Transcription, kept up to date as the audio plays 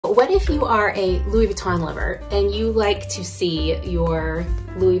what if you are a Louis Vuitton lover and you like to see your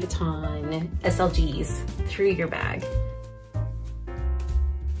Louis Vuitton SLGs through your bag?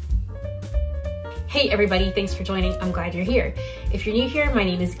 Hey everybody, thanks for joining. I'm glad you're here. If you're new here, my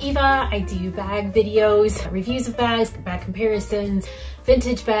name is Eva. I do bag videos, reviews of bags, bag comparisons,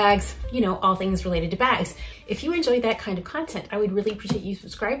 vintage bags, you know, all things related to bags. If you enjoy that kind of content, I would really appreciate you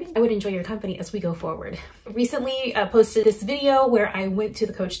subscribing. I would enjoy your company as we go forward. Recently posted this video where I went to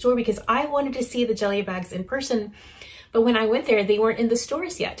the Coach store because I wanted to see the jelly bags in person, but when I went there, they weren't in the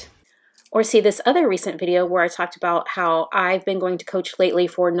stores yet. Or see this other recent video where I talked about how I've been going to Coach lately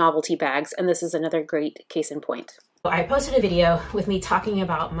for novelty bags, and this is another great case in point. I posted a video with me talking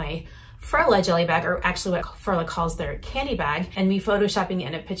about my Furla jelly bag, or actually what Furla calls their candy bag, and me photoshopping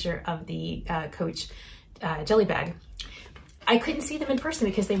in a picture of the Coach jelly bag. I couldn't see them in person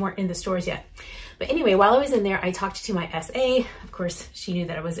because they weren't in the stores yet. But anyway, while I was in there, I talked to my SA. Of course, she knew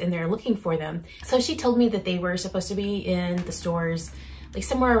that I was in there looking for them. So she told me that they were supposed to be in the stores like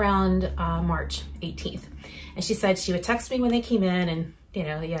somewhere around March 18th. And she said she would text me when they came in and, you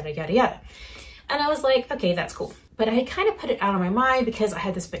know, yada, yada, yada. And I was like, okay, that's cool. But I had kind of put it out of my mind because I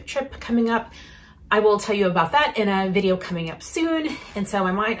had this big trip coming up. I will tell you about that in a video coming up soon. And so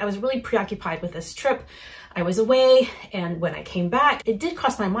I was really preoccupied with this trip. I was away, and when I came back, it did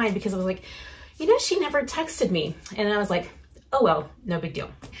cross my mind because I was like, you know, she never texted me. And I was like, oh well, no big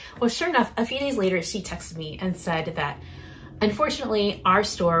deal. Well, sure enough, a few days later, she texted me and said that unfortunately, our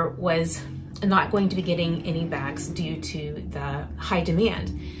store was not going to be getting any bags due to the high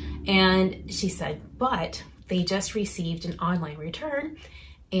demand. And she said, but they just received an online return,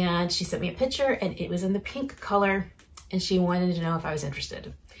 and she sent me a picture and it was in the pink color, and she wanted to know if I was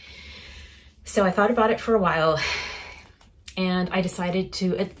interested. So I thought about it for a while, and I decided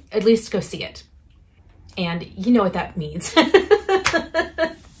to at least go see it. And you know what that means.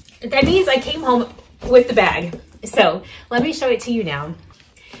 That means I came home with the bag. So let me show it to you now.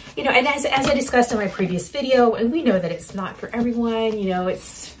 You know, and as I discussed in my previous video, and we know that it's not for everyone, you know,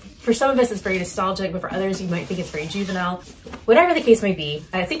 for some of us it's very nostalgic, but for others you might think it's very juvenile. Whatever the case may be,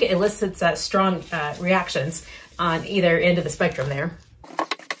 I think it elicits strong reactions on either end of the spectrum there.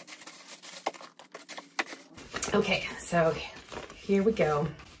 Okay, so here we go.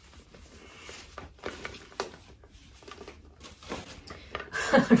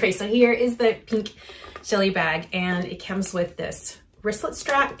 Okay, so here is the pink jelly bag, and it comes with this wristlet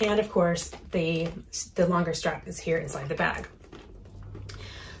strap, and of course the longer strap is here inside the bag.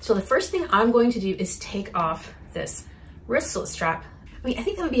 So the first thing I'm going to do is take off this wristlet strap. I mean, I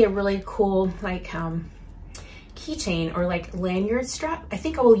think that would be a really cool like keychain or like lanyard strap. I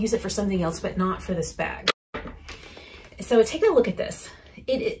think I will use it for something else, but not for this bag. So take a look at this.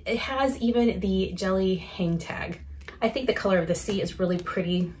 It has even the jelly hang tag. I think the color of the sea is really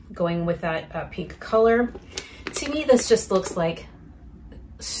pretty, going with that pink color. To me, this just looks like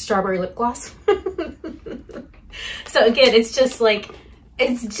strawberry lip gloss. So again, it's just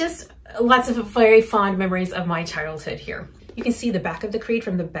lots of very fond memories of my childhood here. You can see the back of the creed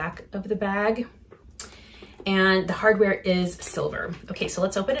from the back of the bag, and the hardware is silver. Okay, so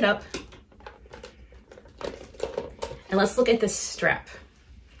let's open it up. And let's look at this strap.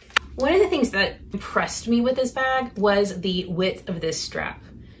 One of the things that impressed me with this bag was the width of this strap.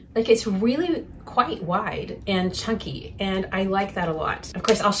 Like, it's really quite wide and chunky, and I like that a lot. Of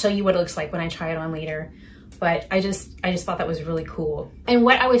course, I'll show you what it looks like when I try it on later, but I just thought that was really cool. And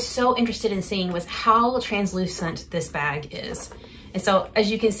what I was so interested in seeing was how translucent this bag is. And so as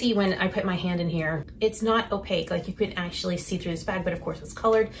you can see, when I put my hand in here, it's not opaque. Like, you can actually see through this bag, but of course it's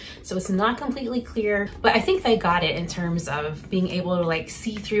colored, so it's not completely clear. But I think they got it in terms of being able to like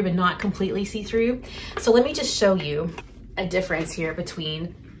see through but not completely see through. So let me just show you a difference here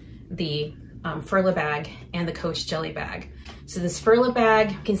between the Furla bag and the Coach jelly bag. So this Furla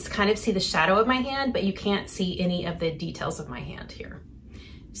bag, you can kind of see the shadow of my hand, but you can't see any of the details of my hand here.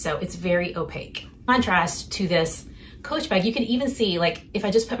 So it's very opaque. Contrast to this Coach bag, you can even see, like, if I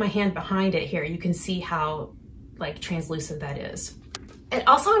just put my hand behind it here, you can see how like translucent that is. And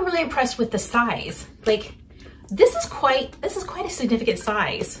also I'm really impressed with the size. Like, this is quite a significant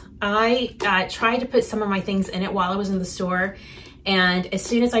size. I tried to put some of my things in it while I was in the store, and as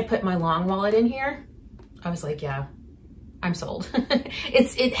soon as I put my long wallet in here, I was like, yeah, I'm sold.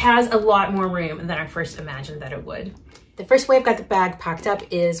 It has a lot more room than I first imagined that it would. The first way I've got the bag packed up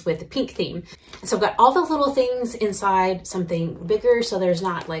is with the pink theme. So I've got all the little things inside something bigger, so there's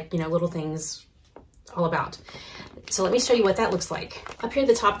not like, you know, little things all about. So let me show you what that looks like. Up here at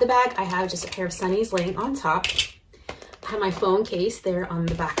the top of the bag, I have just a pair of sunnies laying on top. I have my phone case there on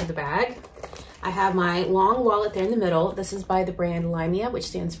the back of the bag. I have my long wallet there in the middle. This is by the brand Limea, which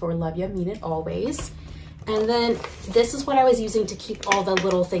stands for Love Ya, Mean It Always. And then this is what I was using to keep all the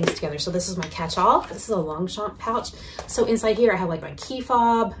little things together. So this is my catch-all. This is a Longchamp pouch. So inside here I have like my key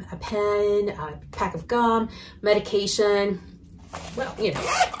fob, a pen, a pack of gum, medication, well, you know,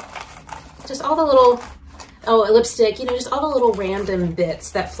 just all the little, oh, a lipstick, you know, just all the little random bits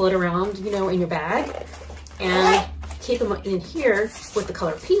that float around, you know, in your bag. And keep them in here with the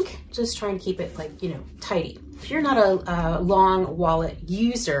color pink, just trying to keep it like, you know, tidy. If you're not a long wallet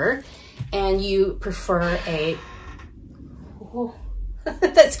user, and you prefer a, oh,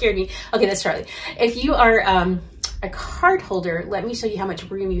 that scared me. Okay, that's Charlie. If you are a card holder, let me show you how much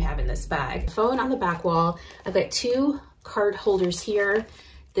room you have in this bag. Phone on the back wall. I've got 2 card holders here.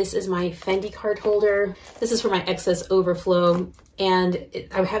 This is my Fendi card holder. This is for my excess overflow. And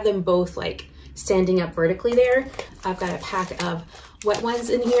I have them both like standing up vertically there. I've got a pack of wet ones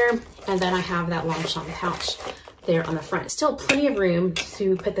in here. And then I have that Longchamp pouch there on the front. Still plenty of room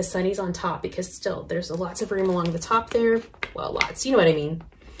to put the sunnies on top because still there's lots of room along the top there. Well, lots, you know what I mean.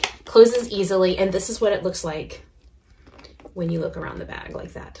 Closes easily, and this is what it looks like when you look around the bag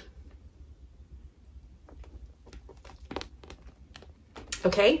like that.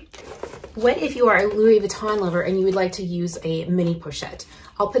 Okay, what if you are a Louis Vuitton lover and you would like to use a mini pochette?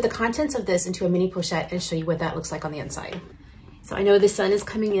 I'll put the contents of this into a mini pochette and show you what that looks like on the inside. So I know the sun is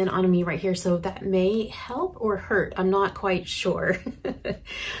coming in on me right here, so that may help or hurt. I'm not quite sure.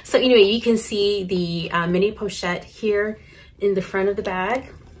 So anyway, you can see the mini pochette here in the front of the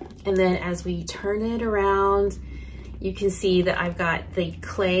bag. And then as we turn it around, you can see that I've got the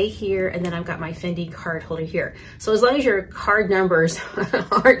clay here, and then I've got my Fendi card holder here. So as long as your card numbers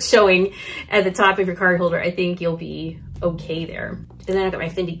aren't showing at the top of your card holder, I think you'll be okay there. And then I've got my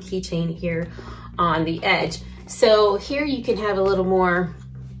Fendi keychain here on the edge. So here you can have a little more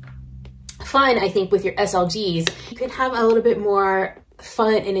fun, I think, with your SLGs. You can have a little bit more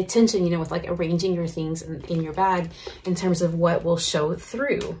fun and attention, you know, with like arranging your things in your bag in terms of what will show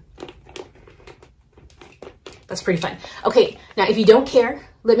through. That's pretty fun. Okay, now if you don't care,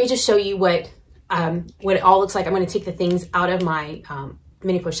 let me just show you what it all looks like. I'm going to take the things out of my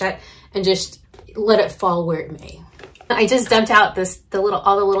mini pochette and just let it fall where it may. I just dumped out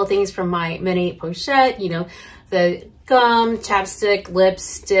all the little things from my mini pochette, you know, the gum, chapstick,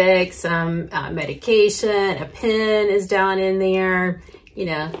 lipstick, some medication, a pen is down in there, you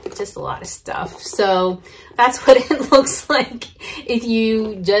know, just a lot of stuff. So that's what it looks like if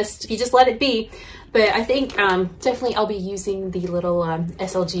you just let it be. But I think definitely I'll be using the little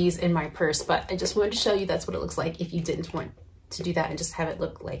SLGs in my purse, but I just wanted to show you that's what it looks like if you didn't want to do that and just have it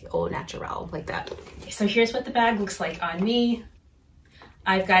look like old Naturel like that. So here's what the bag looks like on me.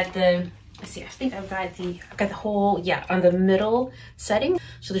 I've got the, let's see, I think I've got the whole, yeah, on the middle setting.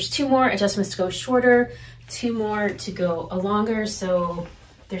 So there's 2 more adjustments to go shorter, 2 more to go longer. So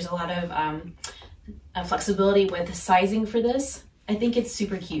there's a lot of flexibility with the sizing for this. I think it's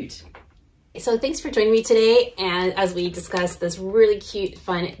super cute. So thanks for joining me today, and as we discuss this really cute,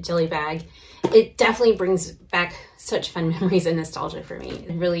 fun jelly bag, it definitely brings back such fun memories and nostalgia for me.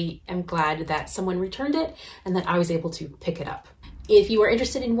 I really am glad that someone returned it and that I was able to pick it up. If you are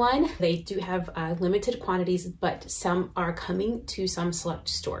interested in one, they do have limited quantities, but some are coming to some select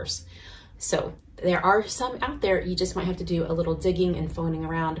stores. So there are some out there. You just might have to do a little digging and phoning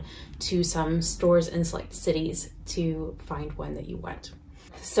around to some stores in select cities to find one that you want.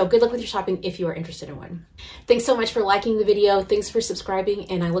 So good luck with your shopping if you are interested in one. Thanks so much for liking the video. Thanks for subscribing,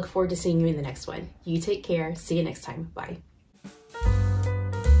 and I look forward to seeing you in the next one. You take care. See you next time. Bye.